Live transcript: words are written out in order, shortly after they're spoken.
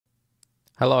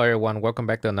Hello everyone, welcome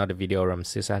back to another video from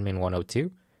sysadmin 102.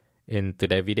 In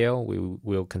today's video, we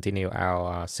will continue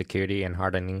our security and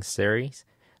hardening series.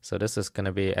 So this is going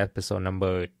to be episode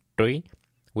number 3.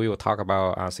 We will talk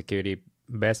about security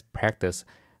best practice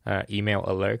email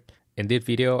alert. In this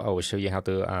video, I will show you how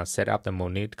to set up the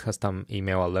Monit custom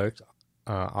email alert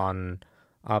on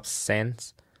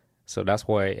OPNsense. So that's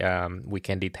why we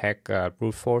can detect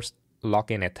brute force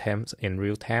login attempts in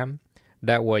real time.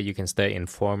 That way you can stay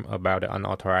informed about the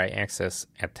unauthorized access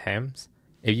attempts.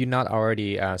 If you not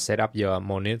already set up your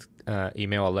Monit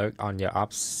email alert on your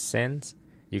OPNsense,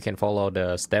 you can follow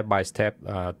the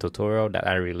step-by-step tutorial that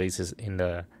I released in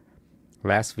the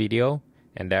last video,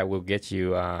 and that will get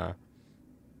you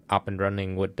up and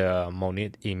running with the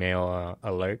Monit email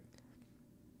alert.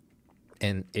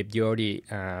 And if you already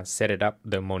set it up,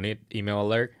 the Monit email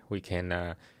alert, we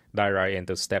can dive right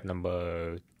into step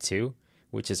number 2,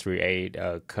 which is create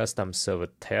a custom server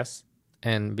test.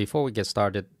 And before we get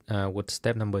started with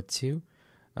step number 2,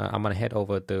 I'm gonna head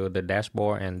over to the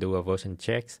dashboard and do a version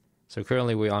checks. So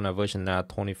currently we're on a version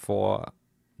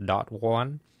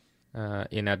 24.1.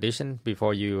 In addition,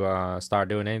 before you start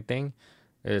doing anything,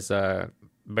 it's a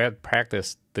best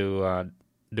practice to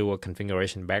do a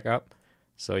configuration backup.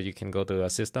 So you can go to a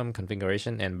system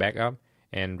configuration and backup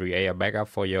and create a backup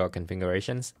for your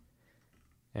configurations.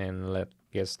 And let's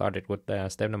get started with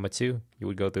step number 2. You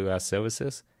would go to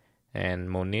services and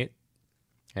Monit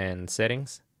and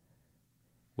settings.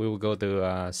 We will go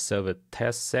to server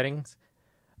test settings.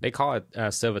 They call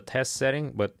it server test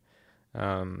setting, but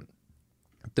to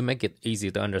make it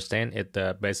easy to understand, it's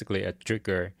basically a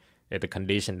trigger at the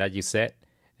condition that you set,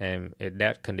 and if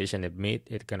that condition is met,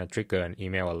 it's gonna trigger an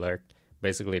email alert.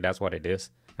 Basically, that's what it is.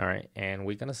 All right, and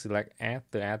we're gonna select add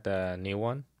to add a new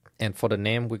one. And for the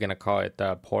name, we're gonna call it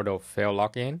portal fail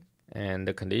login, and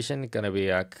the condition is gonna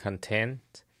be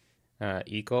content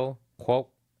equal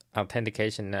quote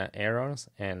authentication errors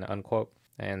and unquote,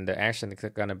 and the action is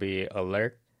gonna be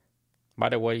alert. By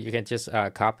the way, you can just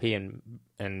copy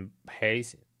and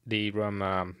paste the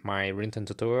from my written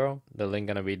tutorial. The link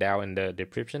gonna be down in the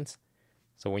descriptions.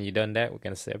 So when you're done that, we're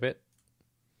gonna save it,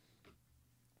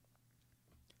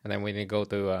 and then we need to go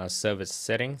to service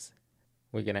settings.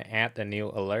 We're gonna add a new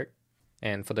alert,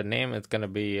 and for the name, it's gonna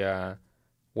be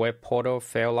web portal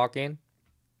fail login,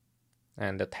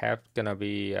 and the tab gonna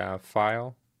be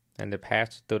file, and the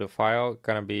path to the file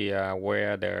gonna be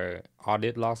where the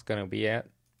audit log's gonna be at,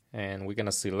 and we're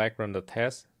gonna select run the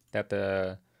test that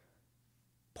the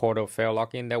portal fail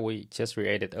login that we just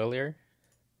created earlier.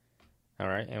 All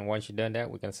right, and once you've done that,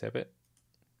 we can save it,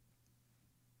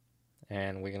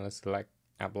 and we're gonna select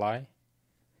apply.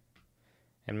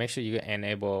 And make sure you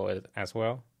enable it as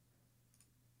well.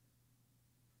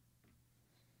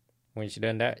 Once you've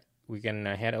done that, we can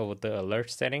head over to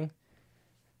alert setting.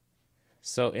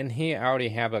 So in here, I already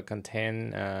have a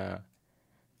content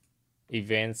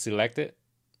event selected.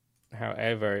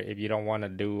 However, if you don't want to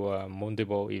do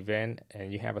multiple event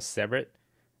and you have a separate,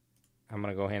 I'm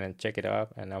gonna go ahead and check it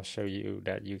up, and I'll show you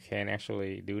that you can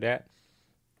actually do that.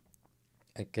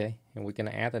 Okay, and we're gonna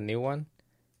add a new one.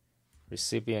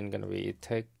 Recipient gonna be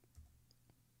take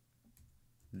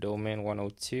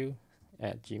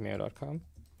domain102@gmail.com.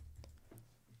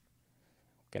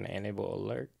 Gonna enable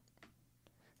alert,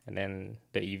 and then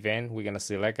the event we're gonna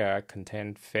select a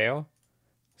content fail.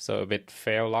 So if it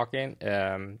fail login,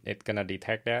 it's gonna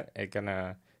detect that. It's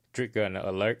gonna trigger an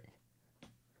alert.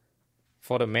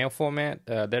 For the mail format,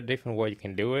 there are different ways you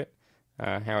can do it.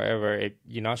 However, if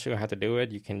you're not sure how to do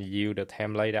it, you can use the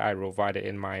template that I provided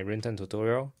in my written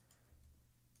tutorial.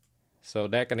 So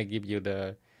that's gonna give you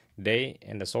the date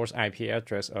and the source IP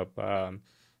address of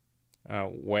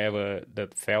wherever the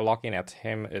fail login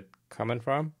attempt is coming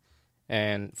from.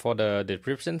 And for the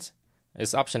descriptions,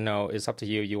 it's optional. It's up to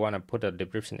you. You want to put a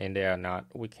description in there or not.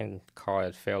 We can call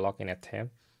it fail login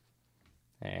attempt,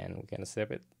 and we're gonna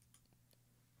save it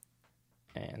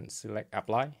and select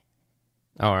apply.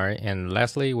 All right, and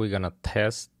lastly, we're gonna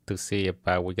test to see if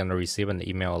we're gonna receive an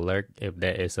email alert if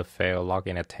there is a fail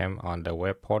login attempt on the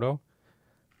web portal.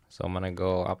 So I'm gonna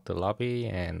go up to lobby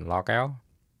and log out,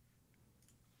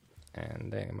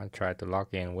 and then I'm gonna try to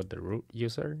log in with the root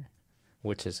user,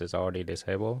 which is already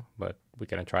disabled, but we're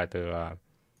gonna try to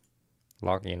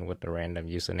log in with the random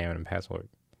username and password.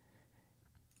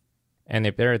 And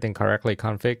if everything correctly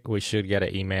configured, we should get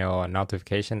an email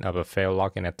notification of a failed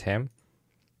login attempt.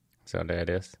 So there it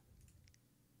is.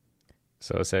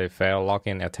 So it says failed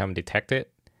login attempt detected,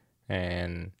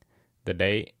 and the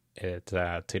date is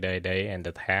today day and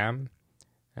the time,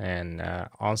 and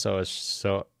also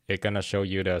so it's gonna show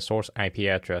you the source IP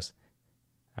address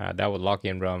that would log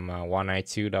in from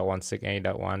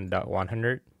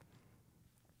 192.168.1.100.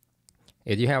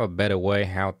 If you have a better way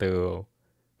how to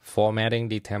formatting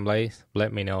the templates,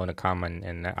 let me know in the comment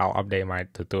and I'll update my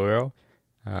tutorial.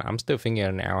 I'm still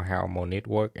figuring out how Monit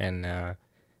work, and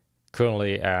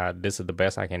currently this is the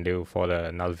best I can do for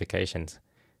the notifications.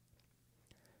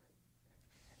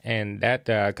 And that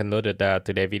concluded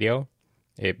today's video.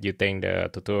 If you think the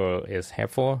tutorial is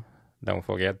helpful, don't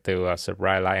forget to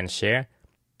subscribe, like, and share.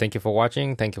 Thank you for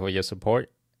watching. Thank you for your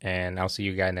support, and I'll see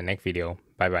you guys in the next video.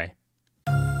 Bye bye.